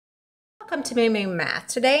Welcome to MooMooMath.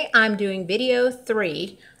 Today I'm doing video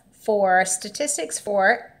 3 for statistics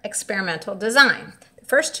for experimental design. The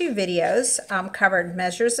first two videos covered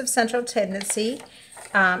measures of central tendency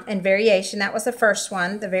and variation. That was the first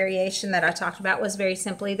one. The variation that I talked about was very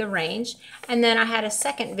simply the range. And then I have a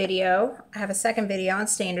second video on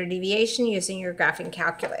standard deviation using your graphing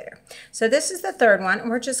calculator. So this is the third one, and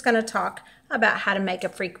we're just going to talk about how to make a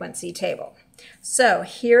frequency table. So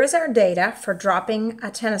here is our data for dropping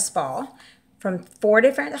a tennis ball from 4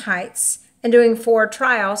 different heights and doing 4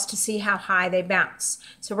 trials to see how high they bounce.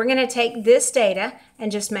 So we're going to take this data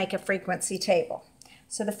and just make a frequency table.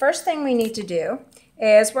 So the first thing we need to do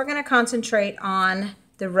is we're going to concentrate on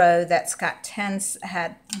the row that's got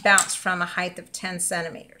had bounced from a height of 10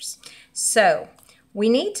 centimeters. So we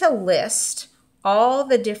need to list all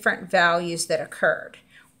the different values that occurred.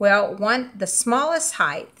 Well, the smallest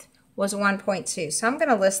height was 1.2. So I'm going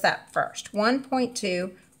to list that first.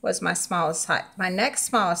 1.2 was my smallest height. My next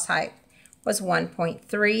smallest height was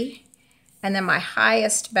 1.3, and then my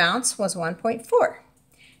highest bounce was 1.4.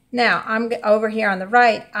 Now, I'm over here on the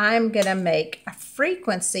right, I'm going to make a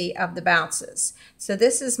frequency of the bounces. So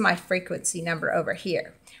this is my frequency number over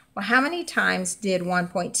here. Well, how many times did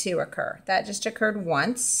 1.2 occur? That just occurred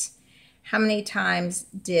once. How many times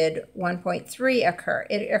did 1.3 occur?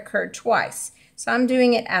 It occurred twice. So I'm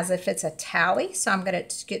doing it as if it's a tally. So I'm going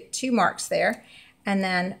to get 2 marks there. And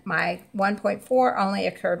then my 1.4 only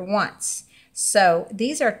occurred once. So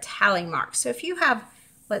these are tally marks. So if you have,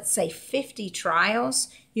 let's say, 50 trials,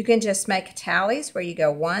 you can just make tallies where you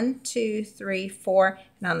go 1, 2, 3, 4,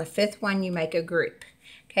 and on the 5th one you make a group.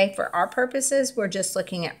 Okay, for our purposes, we're just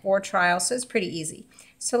looking at 4 trials, so it's pretty easy.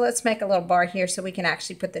 So let's make a little bar here so we can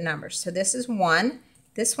actually put the numbers. So this is 1,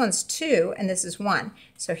 this one's 2, and this is 1.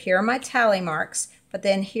 So here are my tally marks, but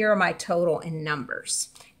then here are my total in numbers.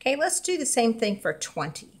 Okay, let's do the same thing for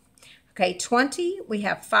 20. Okay, 20, we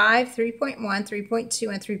have 5, 3.1,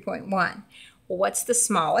 3.2, and 3.1. Well, what's the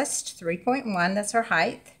smallest? 3.1, that's our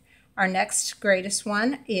height. Our next greatest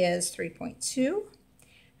one is 3.2,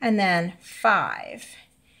 and then 5.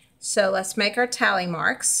 So let's make our tally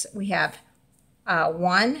marks. We have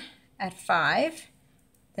 1 at 5.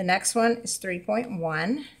 The next one is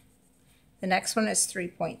 3.1. The next one is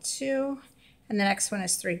 3.2. And the next one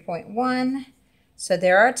is 3.1. So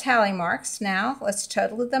there are tally marks. Now let's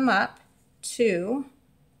total them up. 2,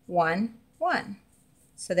 1, 1.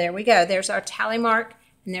 So there we go. There's our tally mark,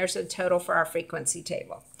 and there's the total for our frequency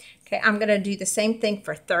table. Okay, I'm going to do the same thing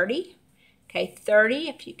for 30. Okay, 30,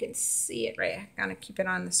 if you can see it right, I'm going to keep it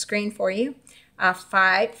on the screen for you.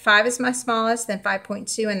 5 is my smallest, then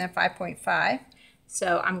 5.2, and then 5.5.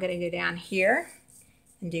 So I'm going to go down here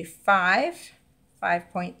and do 5,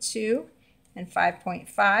 5.2, and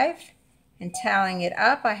 5.5. And tallying it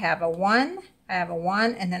up, I have a 1,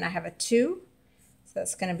 and then I have a 2. So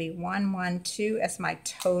that's going to be 1, 1, 2 as my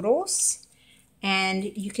totals. And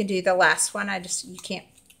you can do the last one. You can't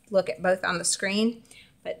look at both on the screen,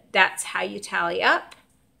 but that's how you tally up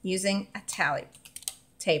using a tally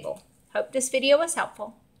table. Hope this video was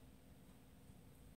helpful.